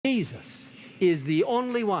Jesus is the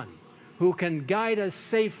only one who can guide us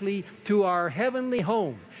safely to our heavenly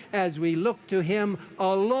home as we look to Him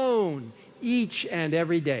alone each and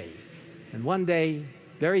every day. And one day,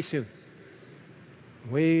 very soon,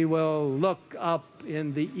 we will look up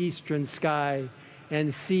in the eastern sky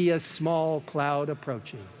and see a small cloud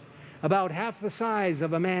approaching, about half the size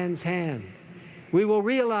of a man's hand. We will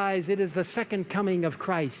realize it is the second coming of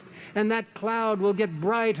Christ, and that cloud will get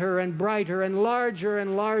brighter and brighter and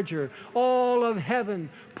larger, all of heaven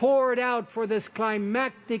poured out for this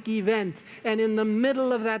climactic event, and in the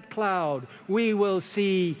middle of that cloud we will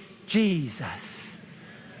see Jesus.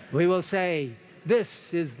 We will say,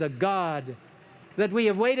 "This is the God that we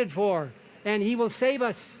have waited for, and He will save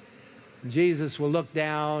us." And Jesus will look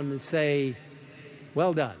down and say,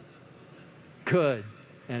 "Well done, good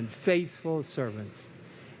and faithful servants.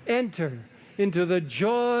 Enter into the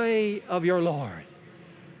joy of your Lord."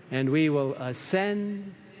 And we will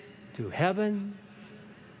ascend to heaven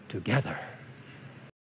together.